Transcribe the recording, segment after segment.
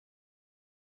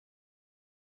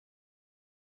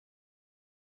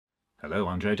Hello,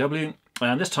 I'm JW,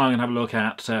 and this time I'm going to have a look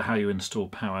at how you install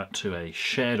power to a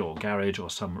shed or garage or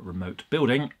some remote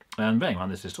building. And bearing in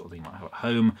mind this is sort of thing you might have at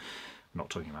home, I'm not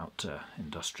talking about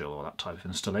industrial or that type of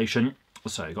installation.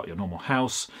 So you've got your normal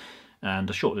house, and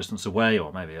a short distance away,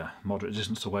 or maybe a moderate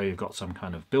distance away, you've got some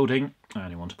kind of building,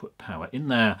 and you want to put power in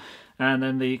there. And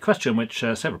then the question which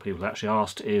several people have actually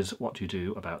asked is, what do you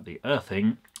do about the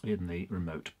earthing in the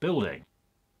remote building?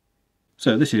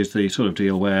 So this is the sort of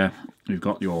deal where you've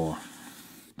got your,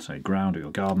 say, ground or your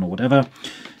garden or whatever,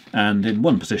 and in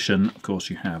one position, of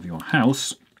course, you have your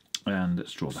house, and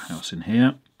let's draw the house in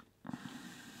here,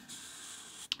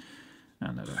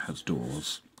 and it has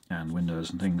doors and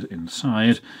windows and things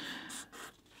inside.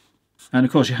 And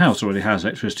of course your house already has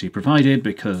electricity provided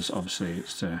because obviously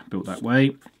it's built that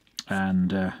way,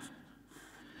 and your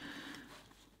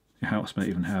house may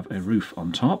even have a roof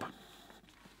on top.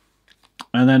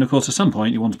 And then of course at some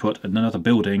point you want to put another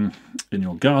building in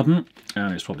your garden,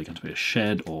 and it's probably going to be a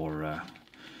shed or a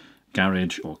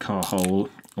garage or car hole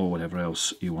or whatever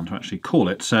else you want to actually call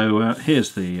it. So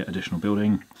here's the additional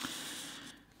building.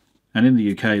 And in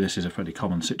the UK this is a fairly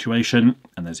common situation,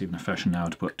 and there's even a fashion now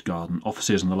to put garden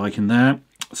offices and the like in there.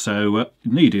 So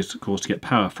you need is of course to get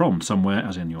power from somewhere,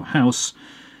 as in your house,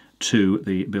 to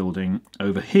the building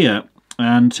over here.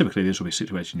 And typically this will be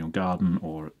situated in your garden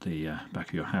or at the back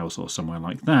of your house or somewhere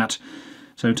like that.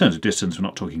 So in terms of distance, we're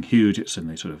not talking huge, it's in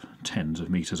the sort of tens of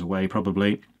metres away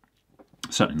probably.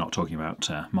 Certainly not talking about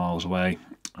miles away,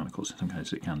 and of course in some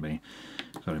cases it can be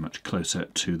very much closer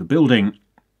to the building.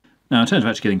 Now in terms of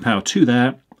actually getting power to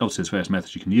there, obviously there's various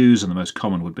methods you can use, and the most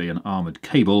common would be an armoured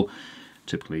cable,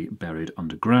 typically buried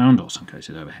underground or some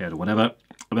cases overhead or whatever.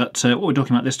 But what we're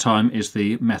talking about this time is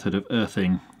the method of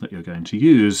earthing that you're going to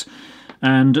use.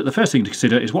 And the first thing to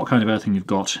consider is what kind of earthing you've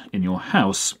got in your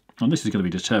house. And this is going to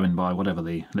be determined by whatever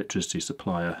the electricity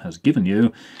supplier has given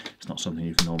you. It's not something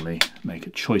you can normally make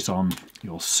a choice on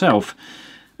yourself.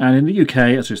 And in the UK,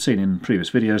 as we've seen in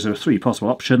previous videos, there are three possible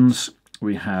options.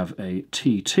 We have a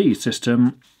TT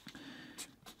system,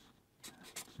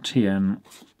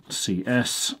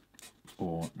 TNCS,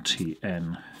 or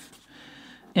TNS.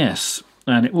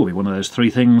 And it will be one of those three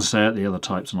things. The other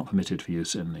types are not permitted for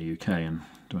use in the UK and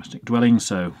domestic dwellings,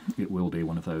 so it will be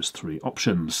one of those three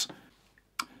options.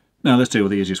 Now let's deal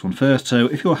with the easiest one first. So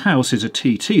if your house is a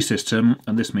TT system,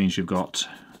 and this means you've got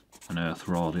an earth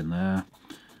rod in there,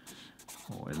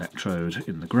 or electrode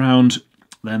in the ground,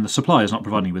 then the supply is not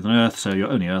providing you with an earth, so your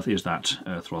only earth is that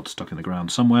earth rod stuck in the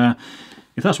ground somewhere.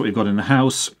 If that's what you've got in the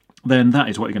house, then that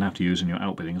is what you're going to have to use in your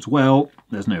outbuilding as well.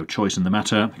 There's no choice in the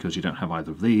matter because you don't have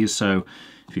either of these. So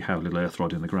if you have a little earth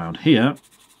rod in the ground here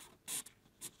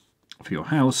for your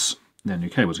house, then your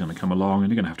cable's going to come along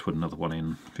and you're going to have to put another one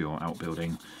in for your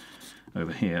outbuilding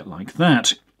over here like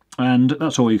that. And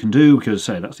that's all you can do because,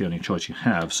 say, that's the only choice you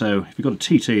have. So if you've got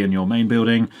a TT in your main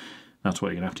building, that's what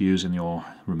you're going to have to use in your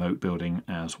remote building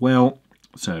as well.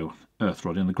 So earth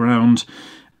rod in the ground,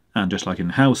 and just like in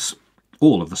the house,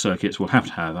 all of the circuits will have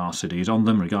to have RCDs on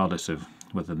them, regardless of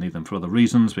whether they need them for other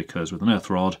reasons, because with an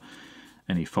earth rod,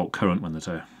 any fault current when there's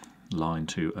a line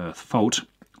to earth fault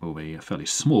will be fairly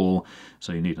small,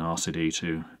 so you need an RCD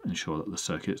to ensure that the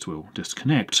circuits will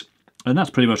disconnect. And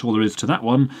that's pretty much all there is to that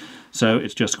one. So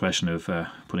it's just a question of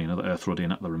putting another earth rod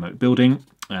in at the remote building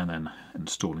and then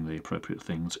installing the appropriate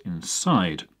things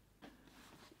inside.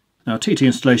 Now TT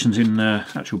installations in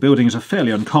actual buildings are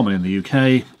fairly uncommon in the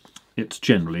UK. It's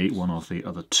generally one of the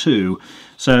other two.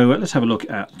 So let's have a look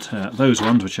at those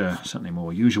ones, which are certainly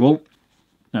more usual.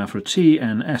 Now for a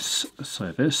TNS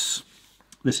service,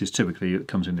 this is typically, it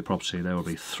comes in the property, there will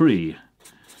be three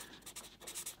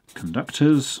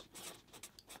conductors,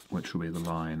 which will be the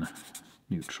line,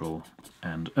 neutral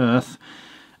and earth.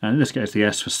 And in this case the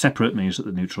S for separate means that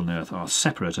the neutral and earth are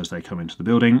separate as they come into the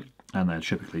building, and they're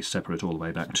typically separate all the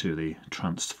way back to the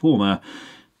transformer,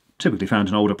 typically found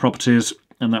in older properties.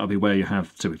 And that will be where you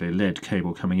have typically lead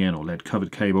cable coming in, or lead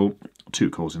covered cable,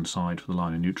 two cores inside for the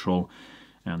line and neutral,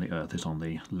 and the earth is on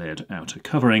the lead outer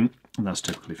covering, and that's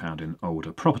typically found in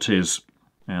older properties.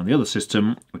 And the other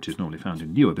system, which is normally found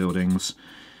in newer buildings,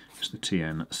 is the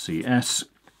TNCS.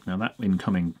 Now that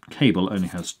incoming cable only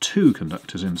has two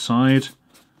conductors inside,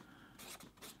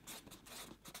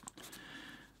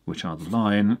 which are the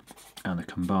line and the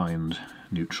combined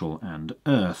neutral and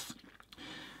earth.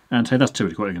 And so that's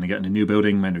typically what you're going to get in a new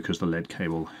building, mainly because the lead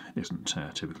cable isn't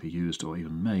typically used or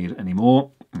even made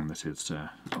anymore. And this is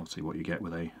obviously what you get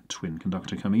with a twin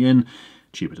conductor coming in,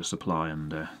 cheaper to supply and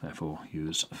therefore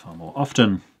used far more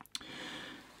often.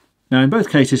 Now in both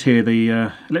cases here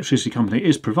the electricity company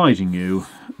is providing you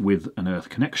with an earth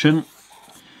connection,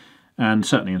 And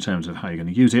certainly in terms of how you're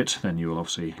going to use it, then you will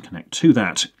obviously connect to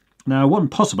that. Now, one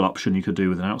possible option you could do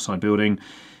with an outside building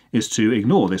is to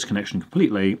ignore this connection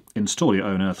completely, install your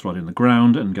own earth rod in the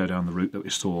ground and go down the route that we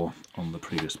saw on the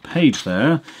previous page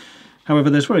there. However,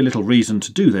 there's very little reason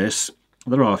to do this.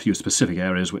 There are a few specific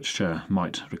areas which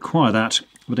might require that,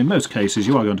 but in most cases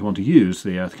you are going to want to use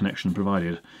the earth connection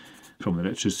provided from the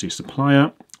electricity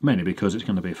supplier, mainly because it's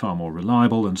going to be far more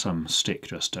reliable than some stick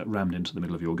just rammed into the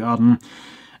middle of your garden.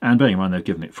 And bearing in mind they've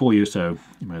given it for you, so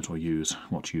you may as well use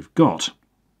what you've got.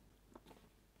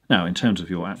 Now, in terms of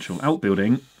your actual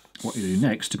outbuilding, what you do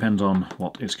next depends on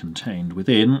what is contained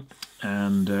within,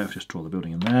 and just draw the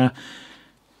building in there.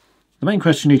 The main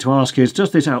question you need to ask is,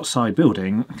 does this outside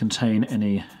building contain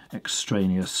any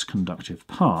extraneous conductive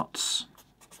parts?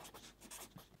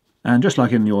 And just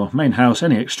like in your main house,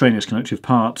 any extraneous conductive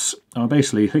parts are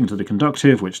basically things that are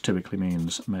conductive, which typically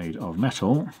means made of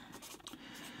metal.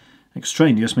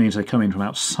 Extraneous means they come in from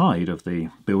outside of the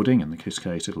building. In this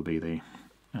case it'll be the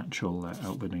actual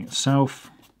outbuilding itself.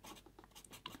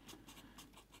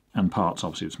 And parts,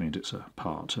 obviously, just means it's a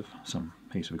part of some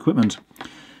piece of equipment.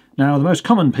 Now, the most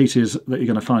common pieces that you're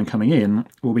going to find coming in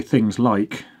will be things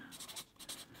like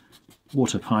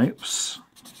water pipes,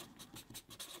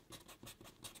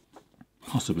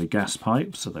 possibly gas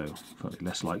pipes, although probably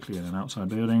less likely in an outside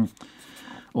building,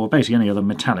 or basically any other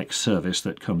metallic service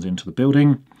that comes into the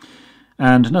building.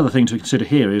 And another thing to consider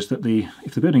here is that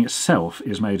if the building itself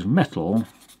is made of metal,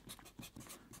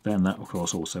 then that of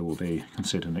course also will be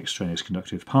considered an extraneous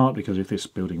conductive part, because if this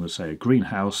building was, say, a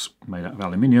greenhouse made out of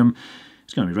aluminium,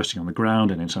 it's going to be resting on the ground,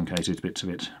 and in some cases bits of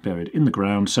it buried in the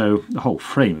ground, so the whole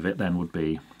frame of it then would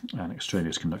be an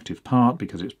extraneous conductive part,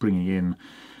 because it's bringing in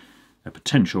a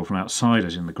potential from outside,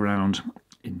 as in the ground,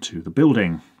 into the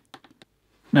building.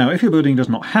 Now, if your building does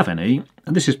not have any,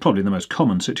 and this is probably the most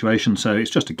common situation, so it's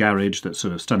just a garage that's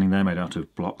sort of standing there made out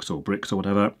of blocks or bricks or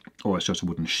whatever, or it's just a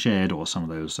wooden shed, or some of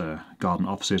those garden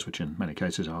offices, which in many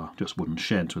cases are just wooden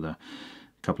sheds with a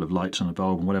couple of lights and a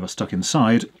bulb and whatever stuck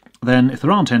inside, then if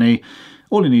there aren't any,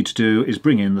 all you need to do is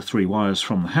bring in the 3 wires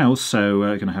from the house. So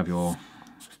you're going to have your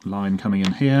line coming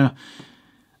in here,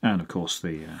 and of course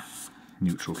the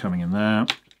neutral coming in there,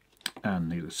 and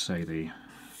needless to say the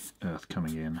earth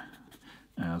coming in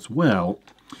as well.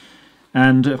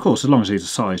 And of course, as long as these are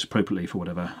sized appropriately for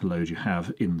whatever load you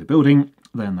have in the building,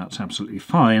 then that's absolutely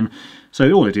fine.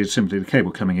 So all it is simply the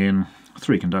cable coming in,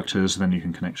 3 conductors, then you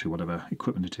can connect to whatever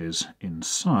equipment it is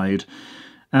inside.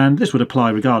 And this would apply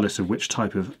regardless of which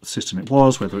type of system it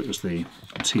was, whether it was the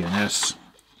TNS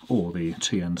or the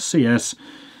TNCS,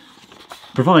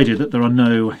 provided that there are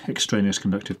no extraneous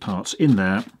conductive parts in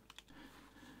there.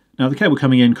 Now, the cable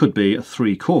coming in could be a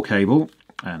 3-core cable,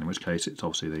 and in which case it's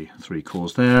obviously the 3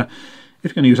 cores there. If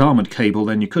you're going to use armoured cable,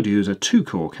 then you could use a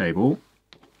 2-core cable.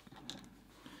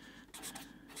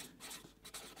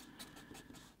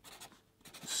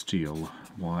 Steel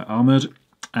wire armoured.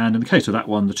 And in the case of that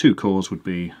one, the 2 cores would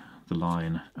be the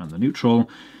line and the neutral.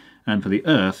 And for the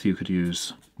earth, you could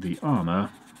use the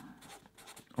armour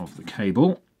of the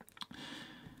cable.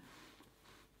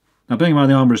 Now, bearing in mind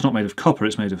the armour is not made of copper,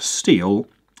 it's made of steel,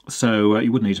 so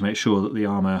you would need to make sure that the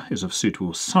armour is of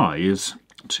suitable size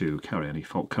to carry any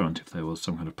fault current if there was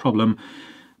some kind of problem.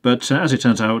 But as it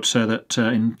turns out, that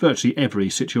in virtually every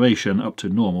situation up to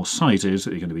normal sizes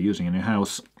that you're going to be using in your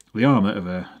house, the armour of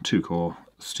a 2-core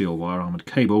steel wire armoured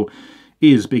cable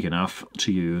is big enough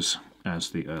to use as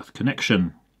the earth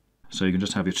connection. So you can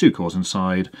just have your 2 cores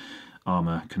inside,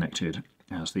 armour connected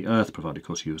as the earth, provided of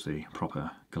course you use the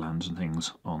proper glands and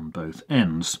things on both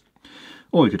ends.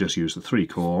 Or you could just use the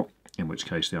 3-core, in which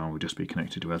case the armour would just be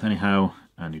connected to earth anyhow,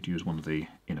 and you'd use one of the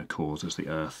inner cores as the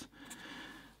earth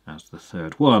as the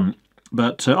 3rd one.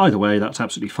 But either way, that's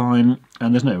absolutely fine,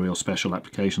 and there's no real special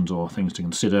applications or things to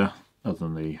consider other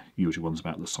than the usual ones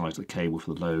about the size of the cable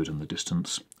for the load and the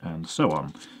distance and so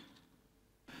on.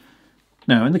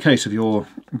 Now, in the case of your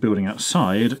building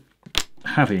outside,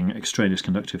 having extraneous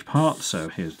conductive parts, so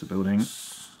here's the building,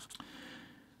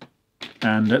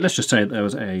 and let's just say that there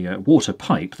was a water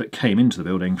pipe that came into the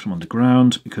building from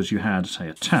underground because you had, say,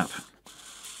 a tap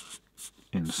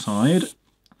inside.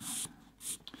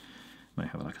 May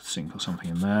have like a sink or something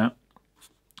in there.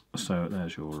 So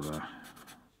there's your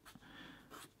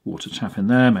water tap in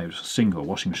there, maybe a sink or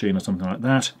washing machine or something like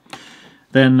that.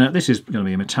 Then this is going to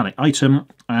be a metallic item,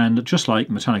 and just like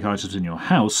metallic items in your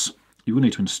house, you will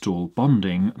need to install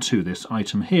bonding to this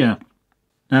item here.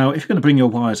 Now, if you're going to bring your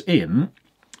wires in,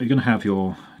 you're going to have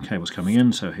your cables coming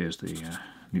in, so here's the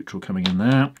neutral coming in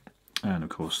there, and of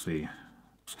course the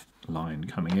line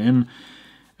coming in,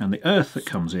 and the earth that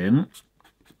comes in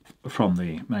from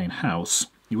the main house,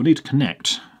 you will need to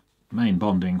connect main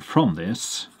bonding from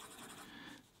this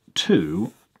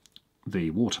to the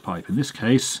water pipe in this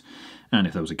case, and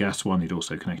if there was a gas one you'd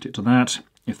also connect it to that.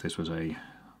 If this was a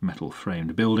metal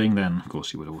framed building, then of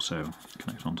course you would also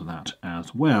connect onto that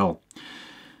as well.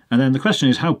 And then the question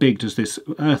is, how big does this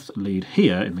earth lead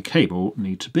here in the cable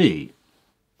need to be?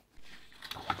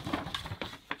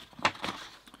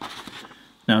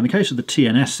 Now in the case of the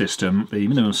TNS system, the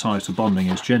minimum size for bonding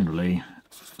is generally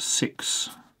 6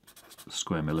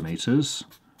 square millimetres,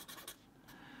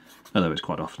 although it's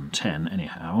quite often 10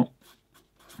 anyhow,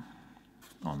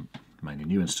 on mainly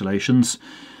new installations.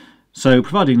 So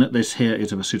providing that this here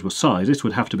is of a suitable size, this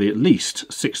would have to be at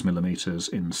least 6 millimetres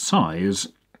in size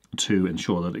to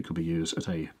ensure that it could be used as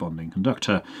a bonding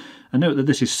conductor. And note that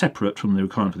this is separate from the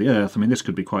requirement for the earth. I mean, this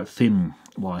could be quite thin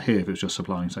wire here if it was just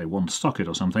supplying, say, one socket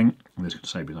or something. This could,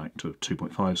 say, be like to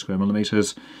 2.5 square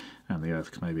millimetres, and the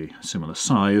earth may be similar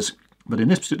size. But in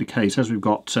this particular case, as we've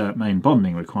got main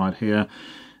bonding required here,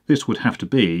 this would have to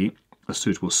be a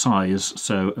suitable size,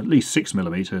 so at least 6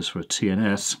 millimetres for a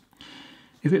TNS.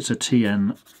 If it's a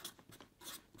TNCS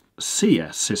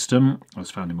system,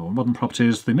 as found in more modern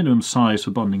properties, the minimum size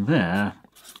for bonding there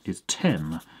is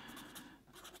 10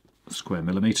 square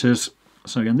millimetres.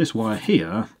 So again, this wire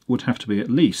here would have to be at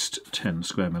least 10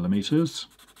 square millimetres,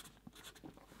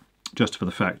 just for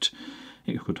the fact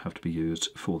it could have to be used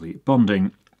for the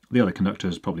bonding. The other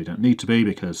conductors probably don't need to be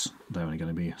because they're only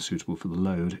going to be suitable for the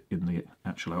load in the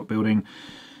actual outbuilding.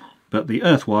 But the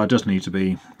earth wire does need to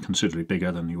be considerably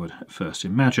bigger than you would first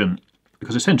imagine,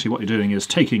 because essentially what you're doing is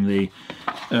taking the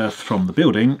earth from the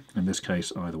building, in this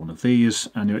case either one of these,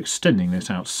 and you're extending this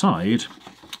outside,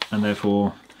 and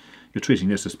therefore you're treating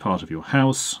this as part of your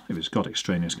house. If it's got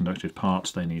extraneous conductive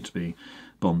parts, they need to be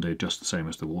bonded just the same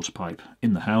as the water pipe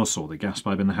in the house, or the gas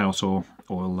pipe in the house, or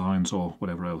oil lines, or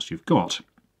whatever else you've got.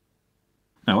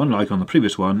 Now, unlike on the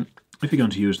previous one, if you're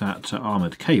going to use that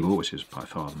armoured cable, which is by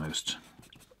far the most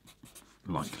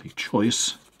likely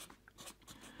choice,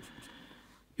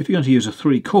 if you're going to use a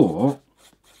 3-core,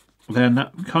 then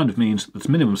that kind of means that the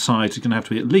minimum size is going to have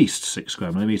to be at least 6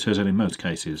 square millimetres, and in most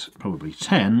cases probably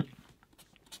 10.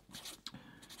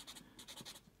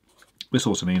 This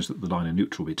also means that the line of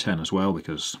neutral will be 10 as well,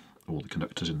 because all the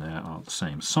conductors in there are the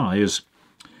same size.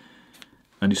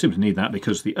 And you simply need that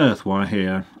because the earth wire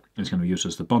here is going to be used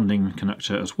as the bonding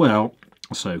conductor as well,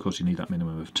 so of course you need that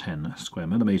minimum of 10 square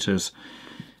millimetres.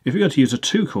 If you're going to use a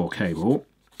 2-core cable,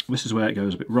 this is where it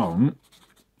goes a bit wrong,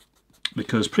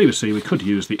 because previously we could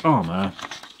use the armour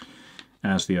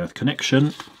as the earth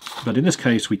connection, but in this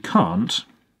case we can't,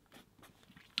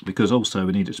 because also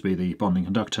we need it to be the bonding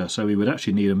conductor, so we would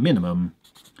actually need a minimum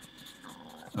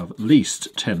of at least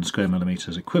 10 square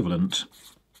millimetres equivalent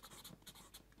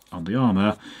on the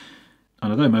armour.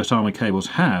 And although most armour cables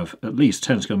have at least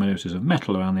 10 square millimetres of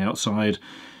metal around the outside,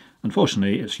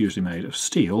 unfortunately it's usually made of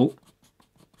steel,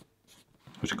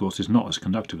 which of course is not as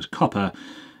conductive as copper,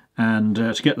 and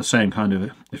to get the same kind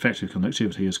of effective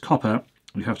conductivity as copper,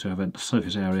 you have to have a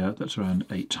surface area that's around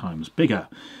 8 times bigger.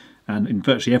 And in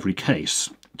virtually every case,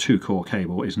 2-core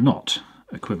cable is not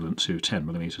equivalent to 10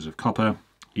 millimetres of copper,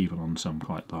 even on some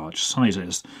quite large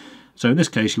sizes. So in this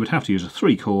case you would have to use a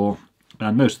 3-core,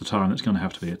 and most of the time it's going to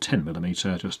have to be a 10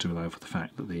 millimetre, just to allow for the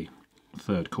fact that the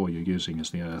 3rd core you're using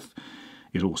as the earth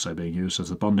is also being used as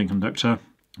the bonding conductor,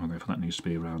 and therefore that needs to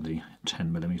be around the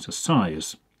 10 millimetre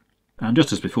size. And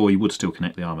just as before, you would still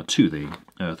connect the armour to the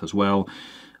earth as well,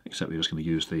 except we're just going to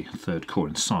use the 3rd core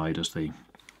inside as the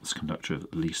conductor of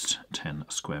at least 10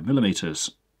 square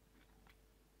millimetres.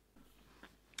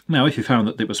 Now, if you found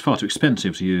that it was far too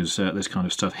expensive to use this kind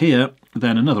of stuff here,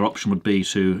 then another option would be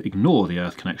to ignore the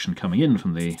earth connection coming in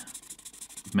from the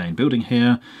main building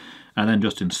here, and then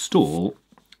just install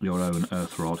your own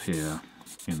earth rod here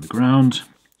in the ground,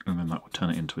 and then that would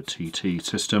turn it into a TT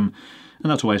system.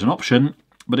 And that's always an option,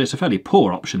 but it's a fairly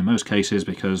poor option in most cases,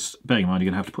 because bearing in mind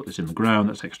you're going to have to put this in the ground,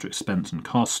 that's extra expense and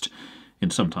cost. In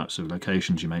some types of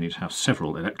locations you may need to have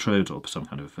several electrodes or some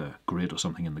kind of grid or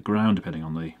something in the ground, depending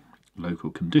on the local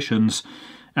conditions.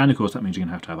 And of course that means you're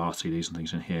going to have RCDs and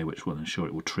things in here, which will ensure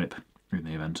it will trip in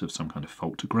the event of some kind of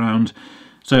fault to ground.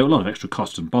 So a lot of extra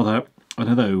cost and bother, and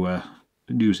although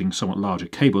using somewhat larger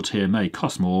cables here may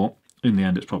cost more, in the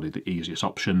end it's probably the easiest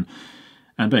option.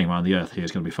 And bearing in mind the earth here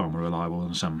is going to be far more reliable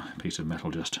than some piece of metal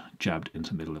just jabbed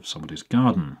into the middle of somebody's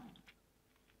garden.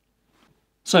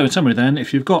 So in summary then,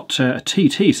 if you've got a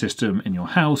TT system in your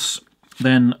house,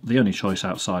 then the only choice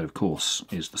outside, of course,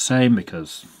 is the same,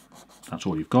 because that's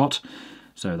all you've got.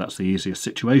 So that's the easiest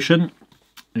situation.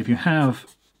 If you have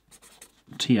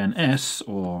TNS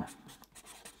or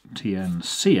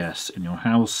TNCS in your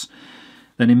house,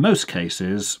 then in most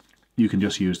cases you can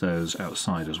just use those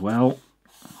outside as well,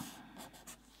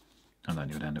 and then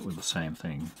you would end up with the same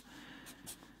thing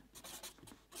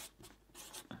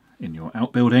in your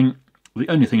outbuilding. The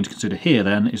only thing to consider here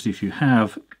then is if you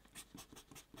have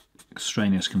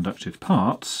extraneous conductive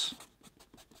parts,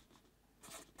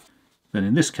 then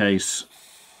in this case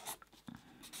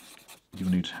you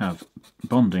will need to have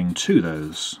bonding to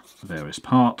those various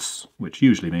parts, which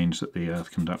usually means that the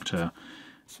earth conductor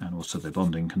and also the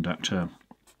bonding conductor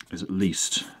is at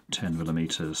least 10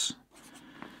 millimeters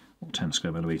or 10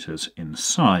 square millimeters in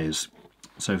size.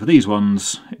 So for these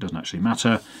ones it doesn't actually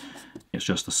matter, it's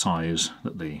just the size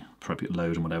that the appropriate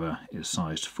load and whatever is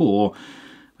sized for.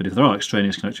 But if there are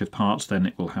extraneous conductive parts, then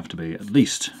it will have to be at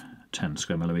least 10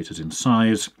 square millimeters in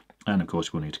size, and of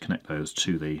course we'll need to connect those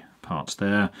to the parts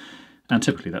there, and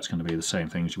typically that's going to be the same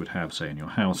things you would have, say, in your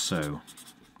house, so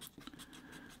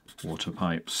water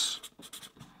pipes,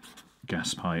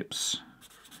 gas pipes,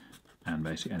 and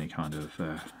basically any kind of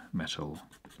metal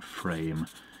frame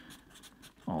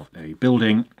of a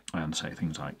building, and say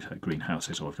things like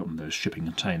greenhouses, or if you've got those shipping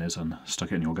containers and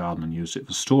stuck it in your garden and used it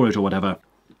for storage or whatever.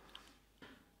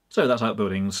 So that's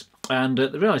outbuildings, and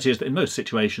the reality is that in most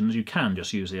situations you can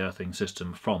just use the earthing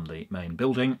system from the main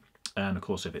building, and of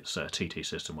course if it's a TT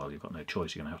system, well, you've got no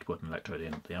choice, you're going to have to put an electrode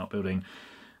in the outbuilding.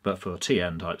 But for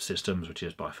TN type systems, which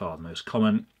is by far the most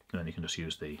common, then you can just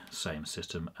use the same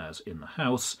system as in the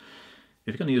house.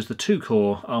 If you're going to use the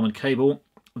 2-core armoured cable,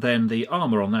 then the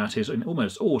armour on that is in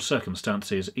almost all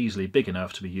circumstances easily big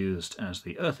enough to be used as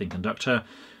the earthing conductor,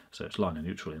 so it's liner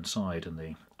neutral inside and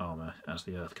the armour as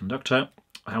the earth conductor.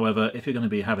 However, if you're going to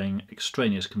be having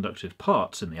extraneous conductive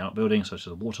parts in the outbuilding, such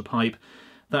as a water pipe,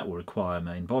 that will require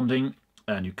main bonding,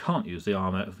 and you can't use the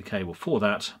armour of the cable for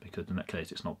that, because in that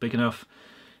case it's not big enough.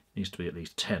 It needs to be at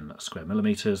least 10 square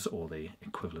millimeters, or the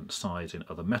equivalent size in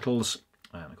other metals.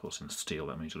 And of course in steel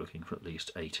that means you're looking for at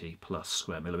least 80 plus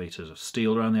square millimeters of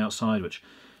steel around the outside, which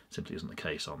simply isn't the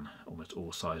case on almost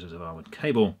all sizes of armoured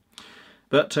cable.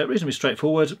 But reasonably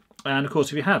straightforward, and of course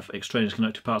if you have extraneous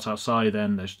conductive parts outside,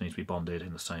 then they just need to be bonded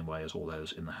in the same way as all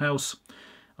those in the house.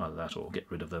 Either that or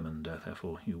get rid of them, and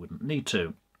therefore you wouldn't need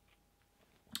to.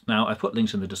 Now, I've put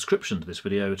links in the description to this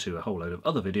video to a whole load of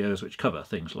other videos which cover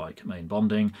things like main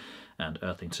bonding and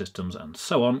earthing systems and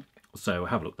so on. So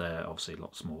have a look there, obviously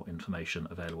lots more information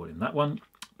available in that one.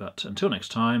 But until next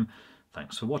time,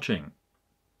 thanks for watching.